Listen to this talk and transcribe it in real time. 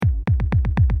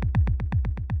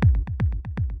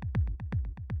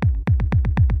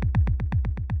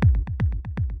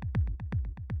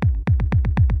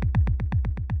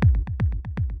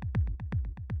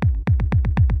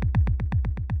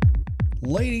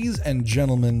Ladies and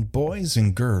gentlemen, boys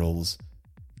and girls,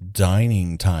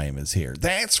 dining time is here.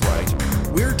 That's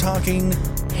right, we're talking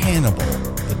Hannibal,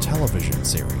 the television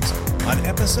series, on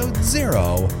episode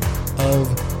 0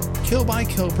 of Kill by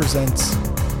Kill presents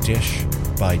Dish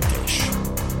by Dish.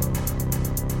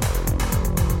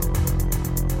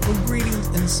 Well, greetings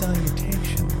and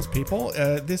salutations, people.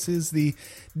 This is the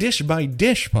Dish by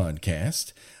Dish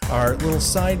podcast, our little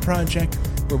side project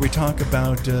where we talk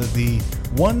about the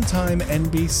one-time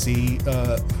NBC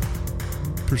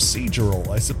procedural,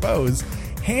 I suppose,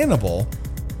 Hannibal.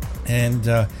 And,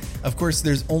 of course,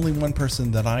 there's only one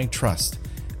person that I trust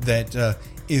that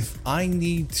if I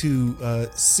need to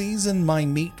season my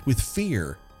meat with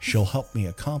fear, she'll help me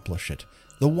accomplish it.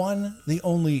 The one, the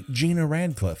only Gina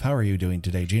Radcliffe. How are you doing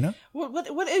today, Gina?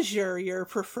 What is your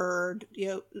preferred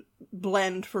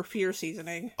blend for fear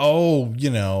seasoning? Oh,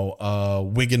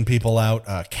 wigging people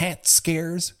out. Cat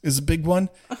scares is a big one,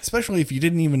 especially if you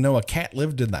didn't even know a cat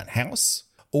lived in that house,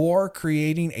 or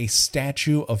creating a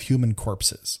statue of human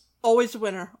corpses. Always a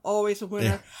winner. Always a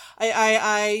winner. Yeah.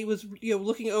 I was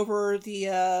looking over the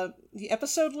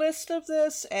episode list of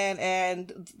this,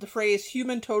 and the phrase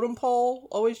 "human totem pole"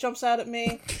 always jumps out at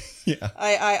me. Yeah.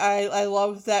 I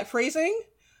love that phrasing.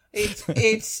 It's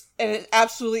and it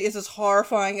absolutely is as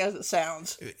horrifying as it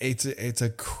sounds. It's a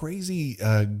crazy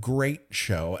great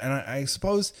show, and I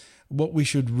suppose what we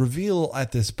should reveal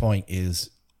at this point is,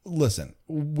 listen,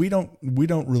 we don't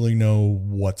really know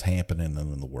what's happening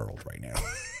in the world right now.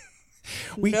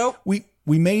 Nope.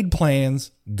 We made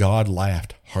plans. God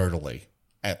laughed heartily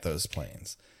at those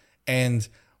plans. And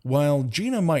while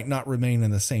Gina might not remain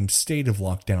in the same state of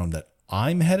lockdown that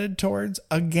I'm headed towards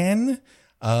again,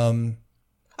 I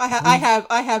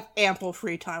have ample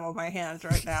free time on my hands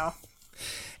right now.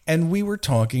 And we were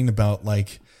talking about,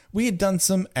 we had done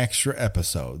some extra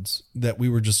episodes that we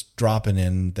were just dropping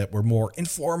in that were more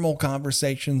informal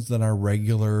conversations than our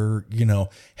regular,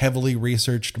 heavily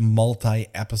researched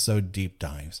multi-episode deep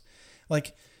dives.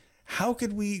 How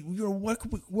could we,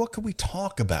 what could we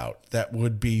talk about that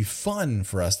would be fun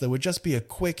for us, that would just be a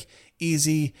quick,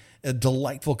 easy,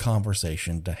 delightful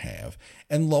conversation to have?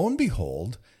 And lo and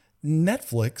behold,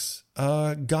 Netflix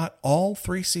got all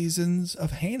 3 seasons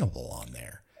of Hannibal on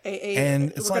there.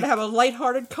 And we're going to have a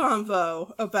lighthearted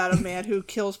convo about a man who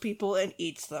kills people and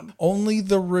eats them. Only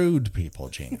the rude people,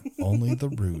 Gina. Only the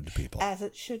rude people. As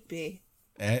it should be.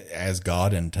 As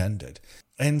God intended.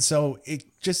 And so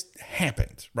it just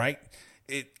happened, right?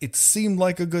 It seemed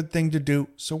like a good thing to do.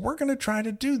 So we're going to try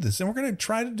to do this. And we're going to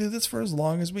try to do this for as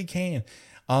long as we can.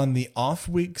 On the off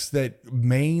weeks that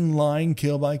mainline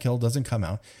Kill by Kill doesn't come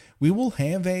out, we will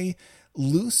have a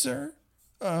looser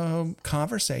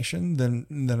conversation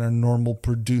than our normal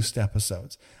produced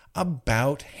episodes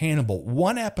about Hannibal,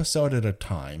 1 episode at a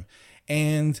time.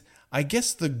 And I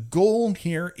guess the goal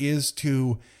here is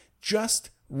to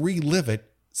just relive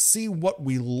it, see what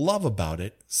we love about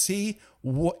it, see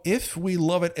if we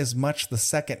love it as much the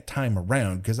second time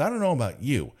around. Because I don't know about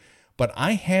you, but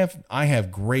I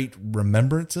have great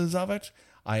remembrances of it.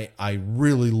 I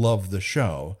really love the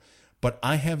show, but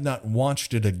I have not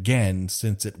watched it again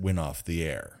since it went off the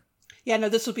air. Yeah, no,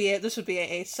 this would be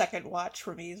a second watch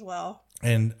for me as well.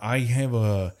 And I have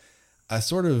a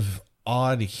sort of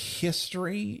odd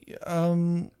history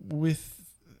with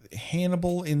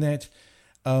Hannibal in that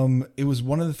it was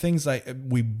one of the things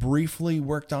we briefly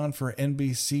worked on for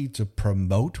NBC to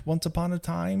promote once upon a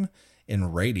time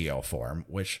in radio form,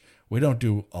 which we don't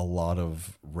do a lot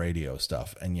of radio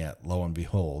stuff. And yet, lo and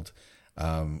behold,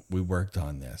 we worked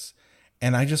on this.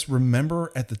 And I just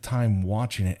remember at the time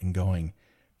watching it and going,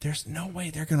 there's no way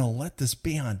they're going to let this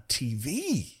be on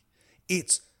TV.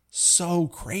 It's so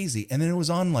crazy. And then it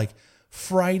was on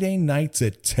Friday nights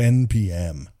at 10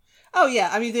 p.m. Oh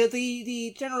yeah, I mean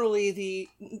the generally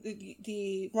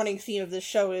the running theme of this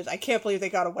show is I can't believe they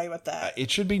got away with that.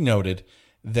 It should be noted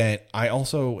that I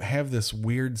also have this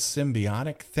weird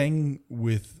symbiotic thing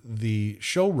with the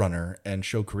showrunner and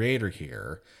show creator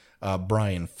here,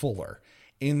 Brian Fuller,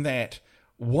 in that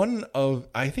one of,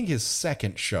 I think his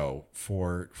second show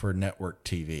for network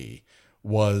TV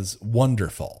was Wonder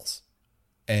Falls.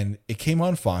 And it came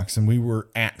on Fox, and we were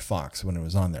at Fox when it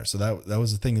was on there. So that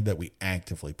was the thing that we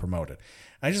actively promoted.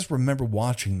 I just remember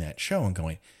watching that show and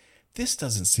going, this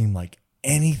doesn't seem like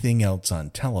anything else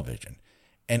on television.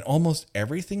 And almost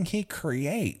everything he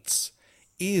creates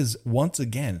is, once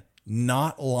again,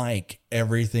 not like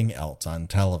everything else on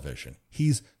television.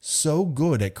 He's so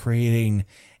good at creating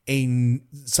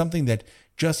something that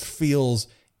just feels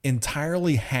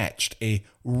entirely hatched, a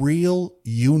real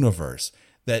universe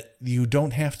that you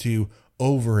don't have to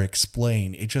over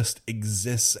explain. It just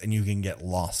exists and you can get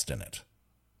lost in it.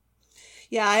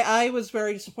 Yeah, I was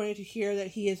very disappointed to hear that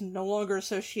he is no longer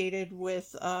associated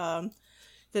with the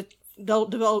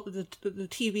the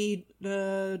TV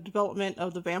development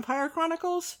of the Vampire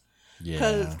Chronicles.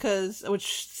 Yeah. Because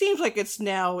which seems like it's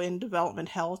now in development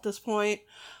hell at this point.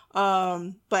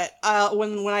 But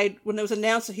when it was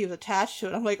announced that he was attached to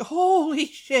it, I'm like, holy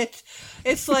shit!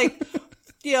 It's like,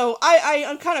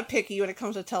 I'm kind of picky when it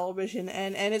comes to television,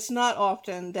 and it's not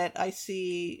often that I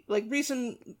see like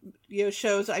recent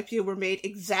shows that I feel were made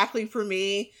exactly for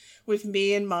me with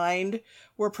me in mind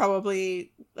were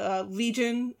probably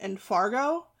Legion and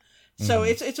Fargo. So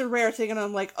it's a rare thing, and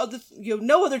I'm like,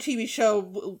 no other TV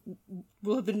show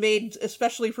will have been made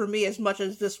especially for me as much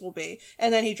as this will be.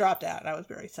 And then he dropped out, and I was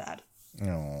very sad.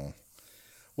 Oh,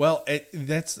 well,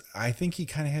 I think he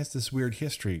kind of has this weird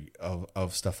history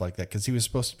of stuff like that, because he was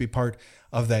supposed to be part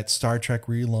of that Star Trek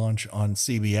relaunch on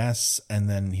CBS, and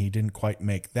then he didn't quite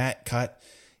make that cut,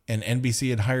 and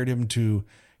NBC had hired him to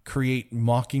create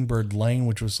Mockingbird Lane,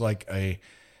 which was like a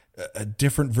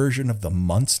different version of the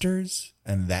Munsters,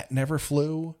 and that never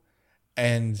flew.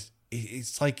 And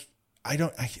it's like,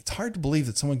 it's hard to believe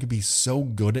that someone could be so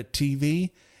good at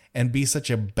TV and be such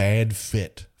a bad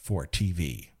fit for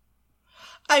TV.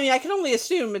 I mean, I can only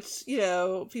assume it's,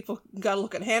 people got to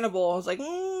look at Hannibal. I was like,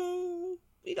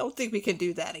 we don't think we can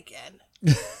do that again.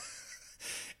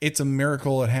 It's a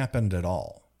miracle it happened at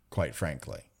all, quite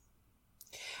frankly.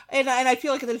 And I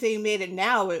feel like if they made it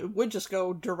now, it would just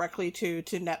go directly to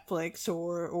Netflix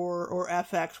or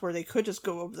FX, where they could just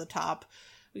go over the top,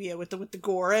 with the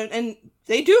gore, and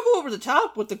they do go over the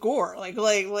top with the gore, like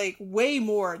way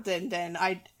more than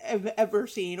I'd ever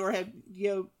seen or have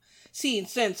seen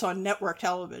since on network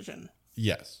television.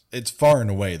 Yes, it's far and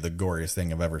away the goriest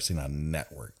thing I've ever seen on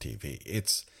network TV.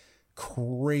 It's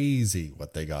crazy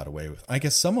what they got away with. I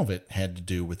guess some of it had to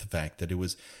do with the fact that it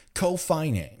was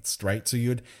co-financed, right? So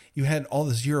you had all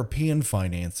this European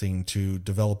financing to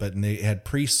develop it, and they had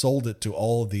pre-sold it to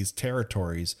all of these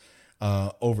territories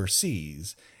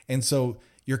overseas. And so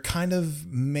you're kind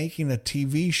of making a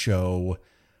TV show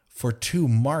for two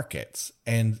markets,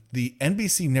 and the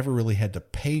NBC never really had to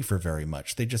pay for very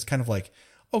much. They just kind of like,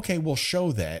 okay, we'll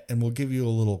show that and we'll give you a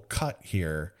little cut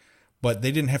here, but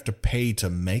they didn't have to pay to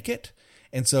make it.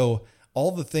 And so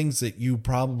all the things that you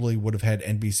probably would have had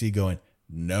NBC going,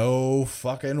 no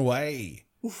fucking way,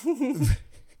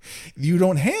 you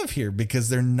don't have here, because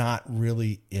they're not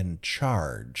really in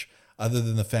charge, other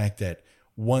than the fact that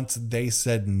once they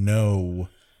said no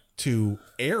to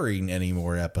airing any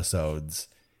more episodes,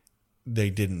 they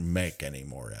didn't make any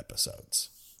more episodes.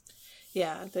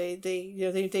 Yeah,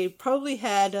 they probably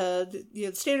had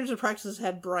Standards and Practices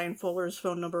had Brian Fuller's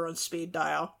phone number on speed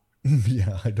dial.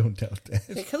 Yeah, I don't doubt that.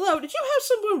 Like, hello, did you have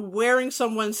someone wearing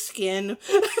someone's skin?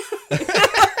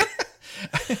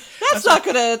 That's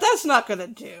not gonna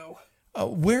do.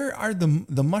 Where are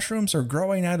the mushrooms are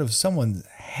growing out of someone's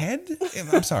head?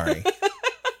 I'm sorry.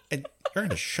 You're going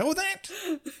to show that?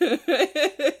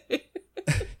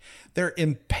 They're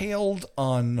impaled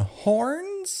on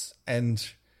horns, and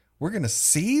we're going to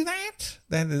see that?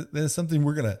 That is something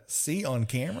we're going to see on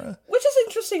camera? Which is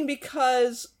interesting,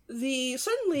 because the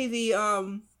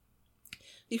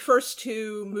first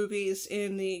two movies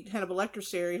in the Hannibal Lecter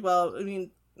series, well, I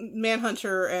mean,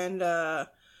 Manhunter and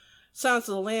Silence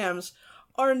of the Lambs,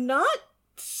 are not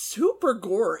super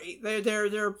gory.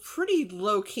 They're pretty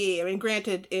low key. I mean,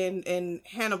 granted, in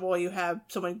Hannibal you have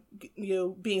someone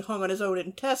being hung on his own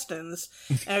intestines,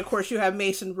 and of course you have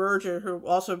Mason Verger, who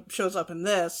also shows up in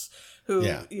this, who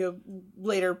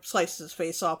later slices his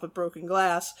face off with broken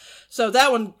glass. So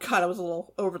that one kind of was a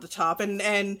little over the top,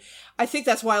 and I think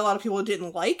that's why a lot of people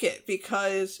didn't like it,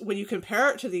 because when you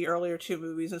compare it to the earlier two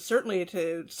movies, and certainly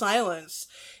to Silence,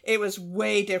 it was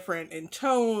way different in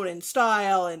tone and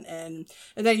style, and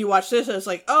then you watch this and it's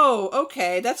like, oh,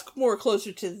 okay, that's more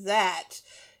closer to that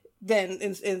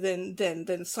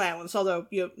than Silence, although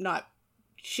not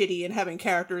shitty and having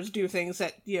characters do things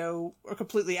that are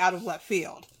completely out of left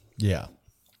field. Yeah.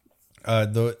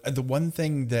 The one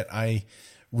thing that I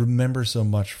remember so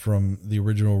much from the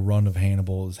original run of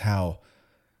Hannibal is how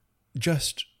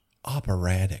just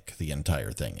operatic the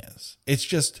entire thing is. It's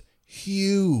just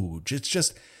huge.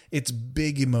 It's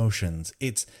big emotions.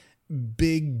 It's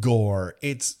big gore.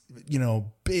 It's,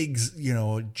 big,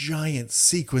 giant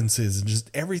sequences, and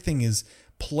just everything is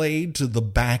played to the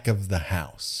back of the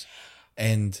house.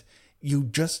 And you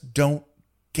just don't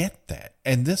get that.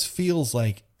 And this feels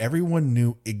like everyone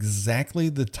knew exactly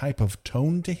the type of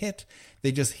tone to hit.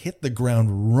 They just hit the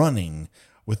ground running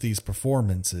with these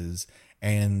performances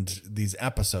and these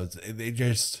episodes.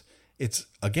 It's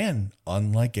again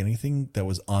unlike anything that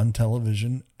was on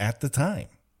television at the time.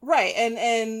 Right,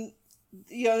 and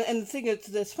you know, and the thing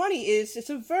that's funny is it's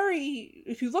a very,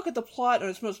 if you look at the plot on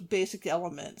its most basic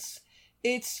elements,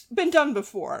 it's been done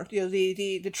before. You know,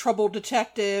 the troubled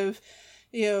detective,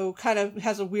 you know, kind of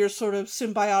has a weird sort of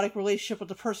symbiotic relationship with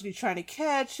the person he's trying to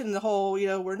catch, and the whole, you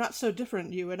know, we're not so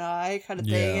different, you and I, kind of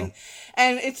thing.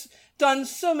 And it's done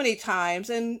so many times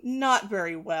and not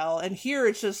very well. And here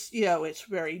it's just, you know, it's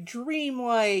very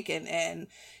dreamlike, and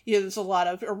you know, there's a lot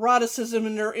of eroticism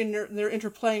in their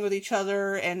interplaying with each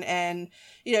other, and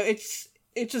you know,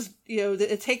 it just, you know,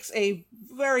 it takes a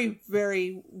very,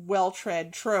 very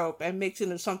well-tread trope and makes it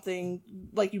into something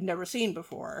like you've never seen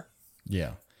before.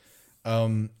 Yeah.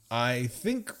 I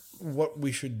think what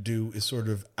we should do is sort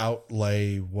of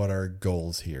outlay what our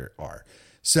goals here are.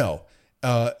 So,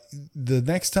 the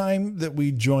next time that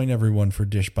we join everyone for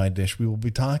Dish by Dish, we will be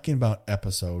talking about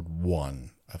episode 1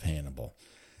 of Hannibal.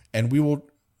 And we will,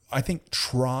 I think,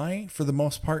 try for the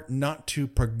most part not to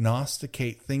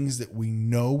prognosticate things that we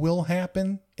know will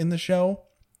happen in the show.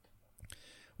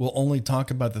 We'll only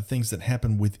talk about the things that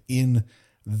happen within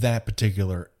that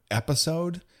particular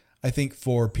episode. I think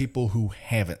for people who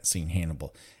haven't seen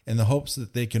Hannibal, in the hopes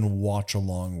that they can watch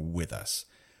along with us.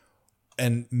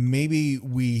 And maybe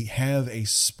we have a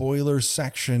spoiler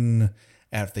section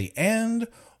at the end,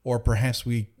 or perhaps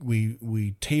we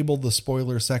table the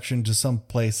spoiler section to some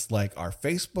place like our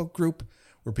Facebook group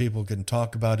where people can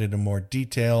talk about it in more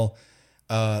detail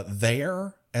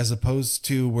there, as opposed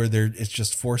to where it's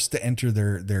just forced to enter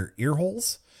their ear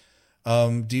holes.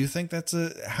 Do you think that's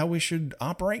how we should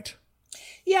operate?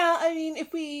 Yeah, I mean,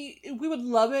 if we would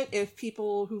love it if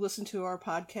people who listen to our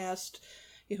podcast,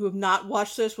 who have not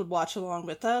watched this, would watch along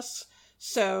with us.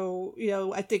 So, you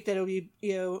know, I think that it would be,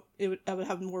 you know, I would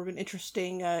have more of an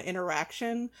interesting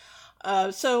interaction.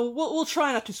 So we'll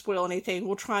try not to spoil anything.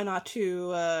 We'll try not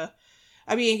to.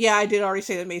 I mean, yeah, I did already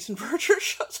say that Mason Verger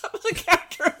shows up as a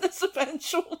character in this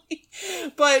eventually,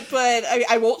 but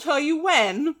I won't tell you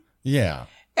when. Yeah,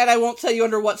 and I won't tell you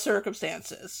under what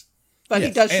circumstances. But yes,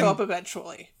 he does show up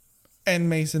eventually. And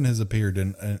Mason has appeared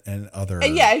in other.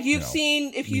 And yeah, if you've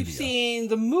seen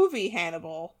the movie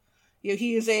Hannibal, you know,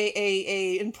 he is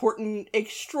a important,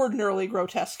 extraordinarily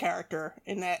grotesque character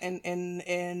in that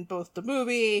in both the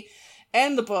movie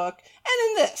and the book,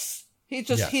 and in this.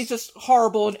 He's just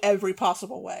horrible in every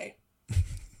possible way.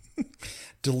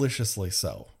 Deliciously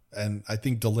so. And I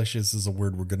think delicious is a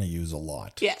word we're going to use a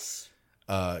lot. Yes.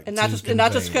 And not just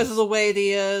because of the way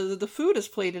the food is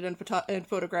plated and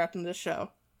photographed in this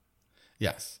show.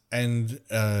 Yes, and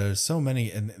so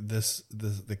many, and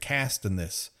the cast in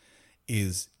this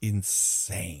is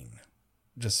insane.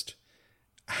 Just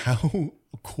how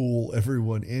cool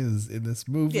everyone is in this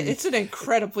movie. Yeah, it's an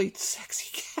incredibly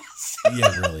sexy cast.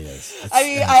 Yeah, it really is. I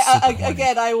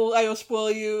mean, I will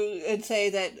spoil you and say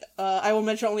that I will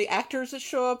mention only actors that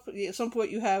show up. At some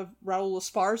point, you have Raul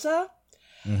Esparza.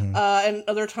 Mm-hmm. And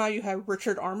other time you have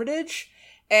Richard Armitage,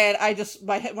 and I just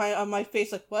my on my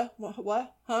face like what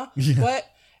huh yeah. What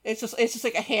it's just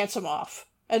like a handsome off,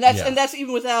 and that's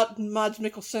even without Mads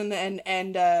Mikkelsen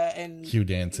and Hugh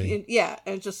Dancy,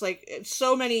 and just like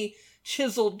so many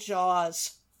chiseled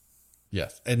jaws.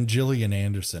 Yes, and Gillian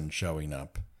Anderson showing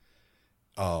up.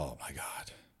 Oh my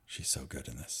God, she's so good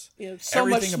in this. You know, so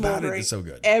everything much about it is so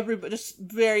good. Everybody just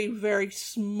very, very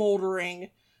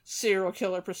smoldering serial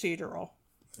killer procedural.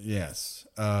 Yes.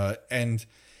 And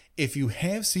if you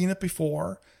have seen it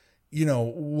before, you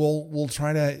know, we'll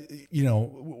try to, you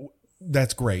know,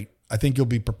 that's great. I think you'll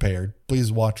be prepared.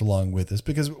 Please watch along with us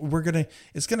because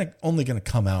it's only gonna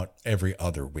come out every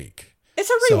other week. It's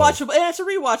a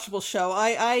rewatchable show.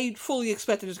 I fully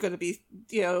expect there's going to be,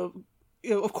 you know,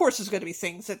 of course there's going to be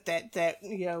things that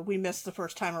you know, we missed the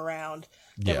first time around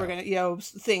that we're going to, you know,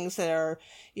 things that are,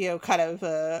 you know, kind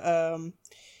of,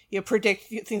 you know, predict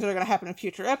things that are going to happen in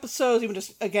future episodes, even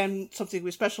just, again, something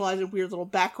we specialize in, weird little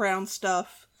background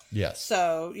stuff. Yes.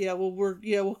 So, you know, we'll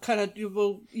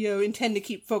intend to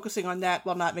keep focusing on that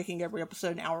while not making every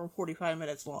episode an hour and 45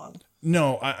 minutes long.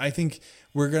 No, I think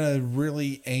we're going to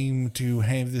really aim to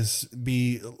have this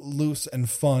be loose and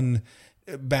fun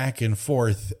back and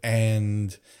forth,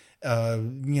 and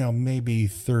you know, maybe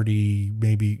 30,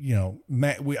 maybe, you know,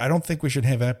 I don't think we should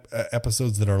have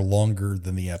episodes that are longer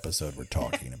than the episode we're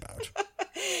talking about.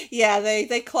 Yeah,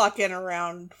 they clock in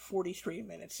around 43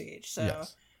 minutes each, so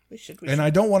yes. we should. And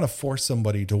I don't want to force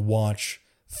somebody to watch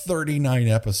 39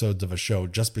 episodes of a show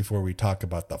just before we talk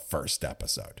about the first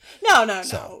episode. No.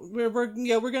 We're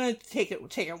going to take it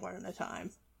one at a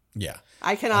time. Yeah.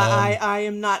 I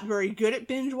am not very good at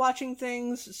binge watching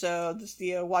things, so just,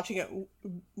 watching it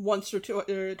once or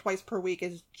twice per week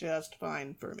is just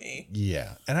fine for me.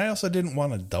 Yeah. And I also didn't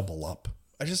want to double up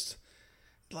I just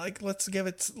like, let's give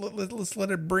it, let's let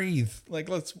it breathe. Like,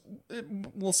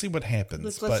 we'll see what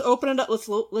happens. Let's open it up.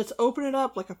 Let's open it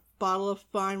up like a bottle of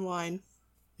fine wine.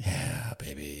 Yeah,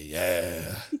 baby.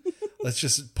 Yeah. Let's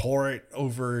just pour it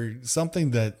over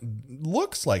something that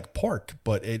looks like pork,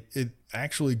 but it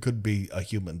actually could be a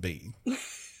human being.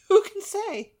 Who can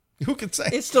say? Who can say?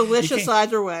 It's delicious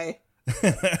either way.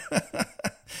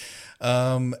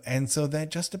 And so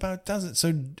that just about does it.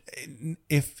 So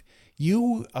if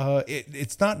you,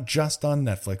 it's not just on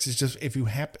Netflix. It's just, if you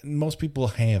happen, most people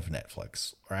have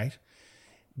Netflix, right?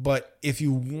 But if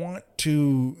you want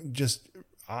to just,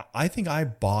 I think I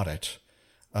bought it,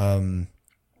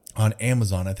 on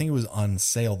Amazon. I think it was on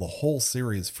sale, the whole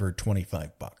series for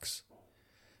 $25.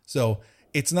 So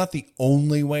it's not the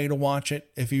only way to watch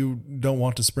it if you don't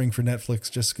want to spring for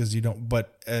Netflix just because you don't.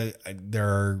 But there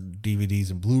are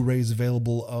DVDs and Blu-rays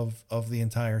available of the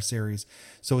entire series.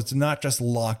 So it's not just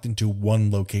locked into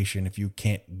one location if you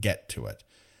can't get to it.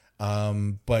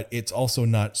 But it's also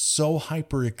not so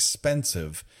hyper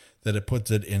expensive that it puts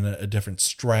it in a different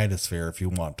stratosphere if you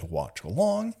want to watch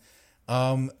along.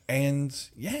 And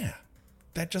yeah,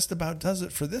 that just about does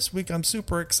it for this week. I'm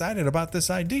super excited about this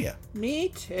idea. Me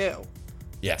too.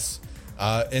 Yes.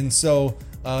 And so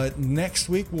next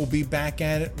week we'll be back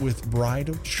at it with Bride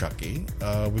of Chucky.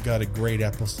 We got a great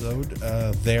episode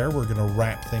there. We're going to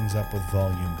wrap things up with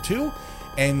Volume 2.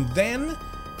 And then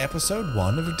Episode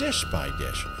 1 of Dish by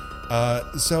Dish.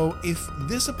 So if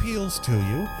this appeals to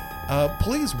you,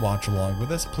 please watch along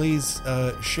with us. Please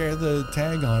share the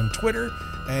tag on Twitter.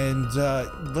 And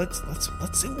let's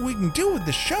see what we can do with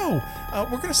the show.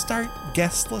 We're going to start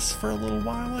guestless for a little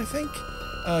while, I think.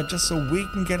 Just so we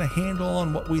can get a handle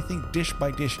on what we think Dish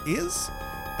by Dish is.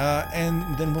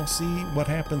 And then we'll see what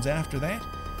happens after that.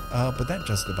 But that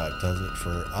just about does it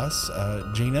for us,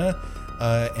 Gina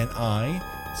and I.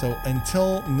 So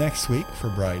until next week for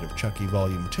Bride of Chucky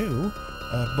Volume 2,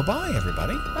 bye-bye,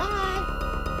 everybody. Bye.